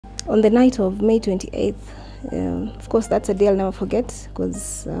on the night of May 28th. Of course, that's a day I'll never forget,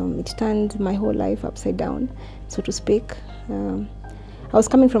 because it turned my whole life upside down, so to speak. I was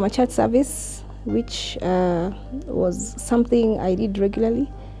coming from a church service, which was something I did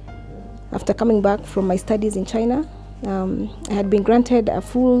regularly. After coming back from my studies in China, I had been granted a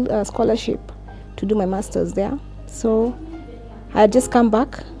full scholarship to do my master's there. So I had just come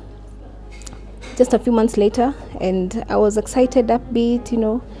back just a few months later, and I was excited, upbeat, you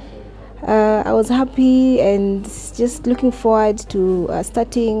know. I was happy and just looking forward to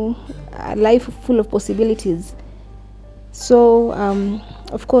starting a life full of possibilities. So,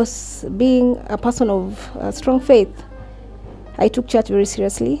 of course, being a person of strong faith, I took church very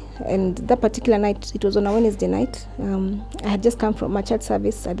seriously. And that particular night, it was on a Wednesday night. I had just come from my church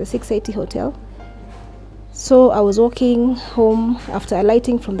service at the 680 hotel. So I was walking home after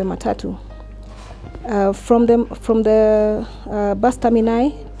alighting from the matatu. From the bus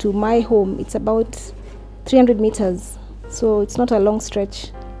termini to my home, it's about 300 meters. So it's not a long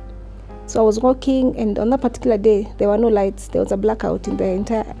stretch. So I was walking, and on that particular day, there were no lights. There was a blackout in the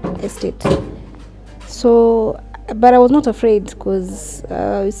entire estate. So, but I was not afraid, because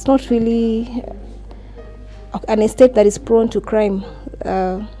it's not really an estate that is prone to crime.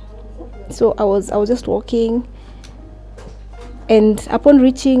 So I was just walking, and upon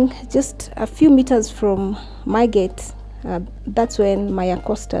reaching just a few meters from my gate, that's when my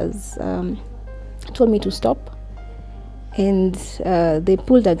accosters told me to stop. And they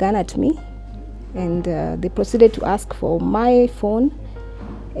pulled a gun at me, and they proceeded to ask for my phone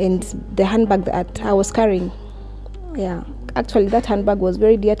and the handbag that I was carrying. Yeah, actually that handbag was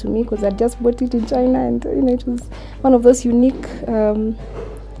very dear to me, because I just bought it in China, and you know, it was one of those unique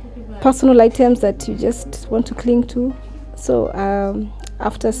personal items that you just want to cling to. So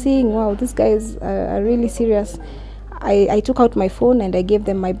after seeing, wow, these guys are really serious, I took out my phone and I gave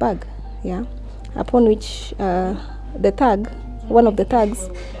them my bag. Yeah, upon which one of the thugs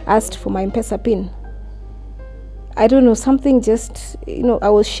asked for my M-Pesa pin. I don't know, something just, you know, I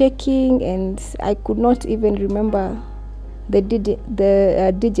was shaking and I could not even remember the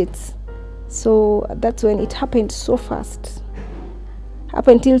digits. So that's when it happened so fast. Up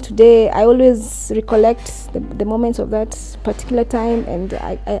until today, I always recollect the moments of that particular time, and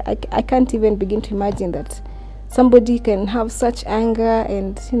I can't even begin to imagine that somebody can have such anger,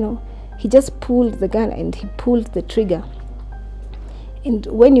 and you know, he just pulled the gun and he pulled the trigger. And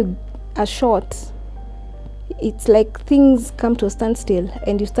when you are shot, it's like things come to a standstill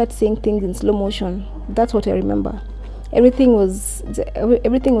and you start seeing things in slow motion. That's what I remember. Everything was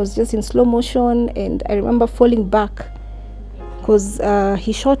just in slow motion, and I remember falling back, because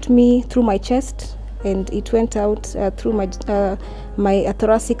he shot me through my chest, and it went out through my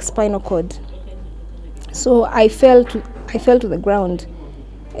thoracic spinal cord. So I fell to the ground,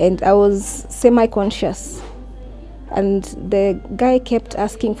 and I was semi-conscious. And the guy kept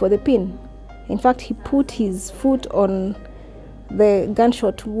asking for the pin. In fact, he put his foot on the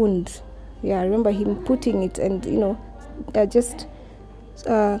gunshot wound. Yeah, I remember him putting it, and you know, just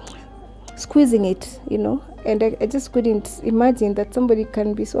squeezing it, you know. And I just couldn't imagine that somebody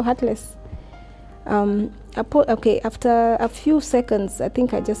can be so heartless. Okay, after a few seconds, I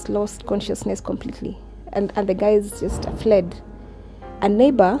think I just lost consciousness completely, and the guys just fled. A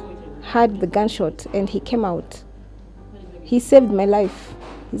neighbor heard the gunshot and he came out. He saved my life.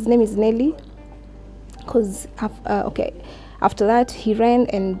 His name is Nelly. Because after that, he ran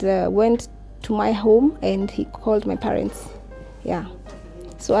and went to my home, and he called my parents. Yeah.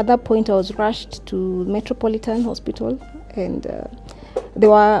 So at that point, I was rushed to Metropolitan Hospital, and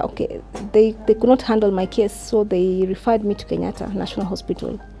they could not handle my case, so they referred me to Kenyatta National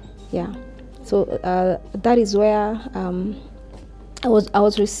Hospital. Yeah. So that is where I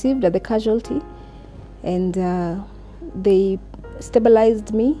was received at the casualty, and they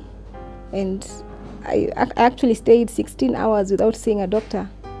stabilized me, and I actually stayed 16 hours without seeing a doctor.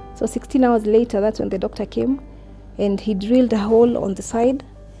 So 16 hours later, that's when the doctor came, and he drilled a hole on the side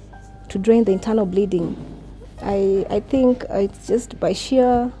to drain the internal bleeding. I think it's just by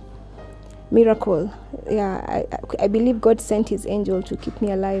sheer miracle. Yeah, I believe God sent his angel to keep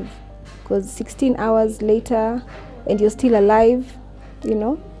me alive, because 16 hours later and you're still alive, you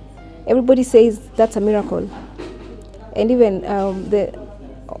know, everybody says that's a miracle. And even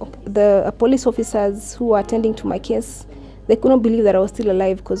the police officers who were attending to my case, they couldn't believe that I was still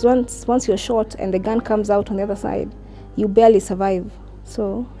alive, because once you're shot and the gun comes out on the other side, you barely survive.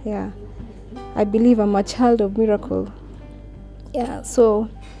 So yeah, I believe I'm a child of miracle. Yeah, so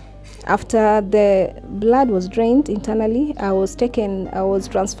after the blood was drained internally, I was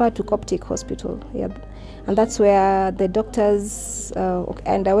transferred to Coptic Hospital. Yeah, and that's where the doctors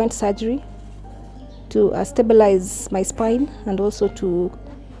underwent surgery to stabilize my spine and also to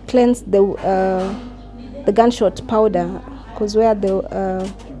cleanse the gunshot powder, because where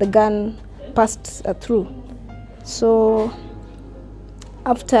the gun passed through. So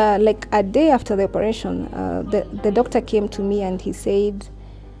after like a day after the operation, the doctor came to me and he said,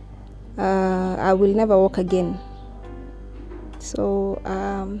 I will never walk again. So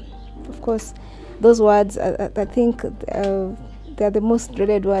of course those words, I think they're the most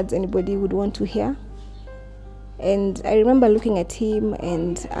dreaded words anybody would want to hear. And I remember looking at him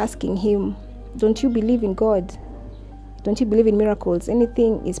and asking him, don't you believe in God? Don't you believe in miracles?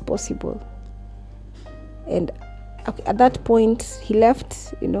 Anything is possible. And at that point, he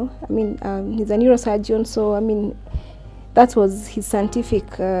left, you know. I mean, he's a neurosurgeon, so I mean, that was his scientific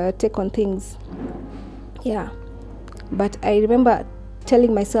take on things. Yeah. But I remember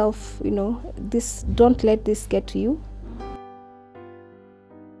telling myself, you know, don't let this get to you.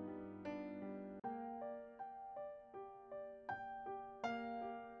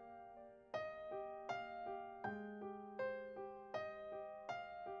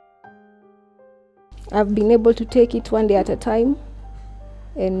 I've been able to take it one day at a time,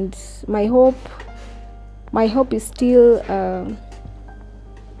 and my hope is still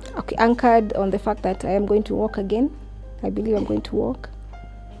anchored on the fact that I am going to walk again. I believe I'm going to walk.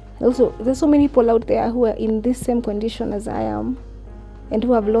 Also, there's so many people out there who are in this same condition as I am, and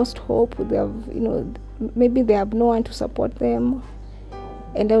who have lost hope. They have, you know, maybe they have no one to support them,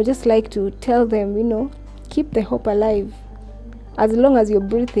 and I would just like to tell them, you know, keep the hope alive. As long as you're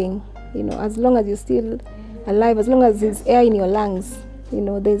breathing, you know, as long as you're still alive, as long as there's air in your lungs, you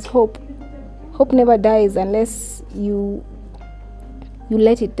know, there's hope. Hope never dies unless you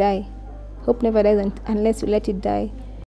let it die. Hope never dies unless you let it die.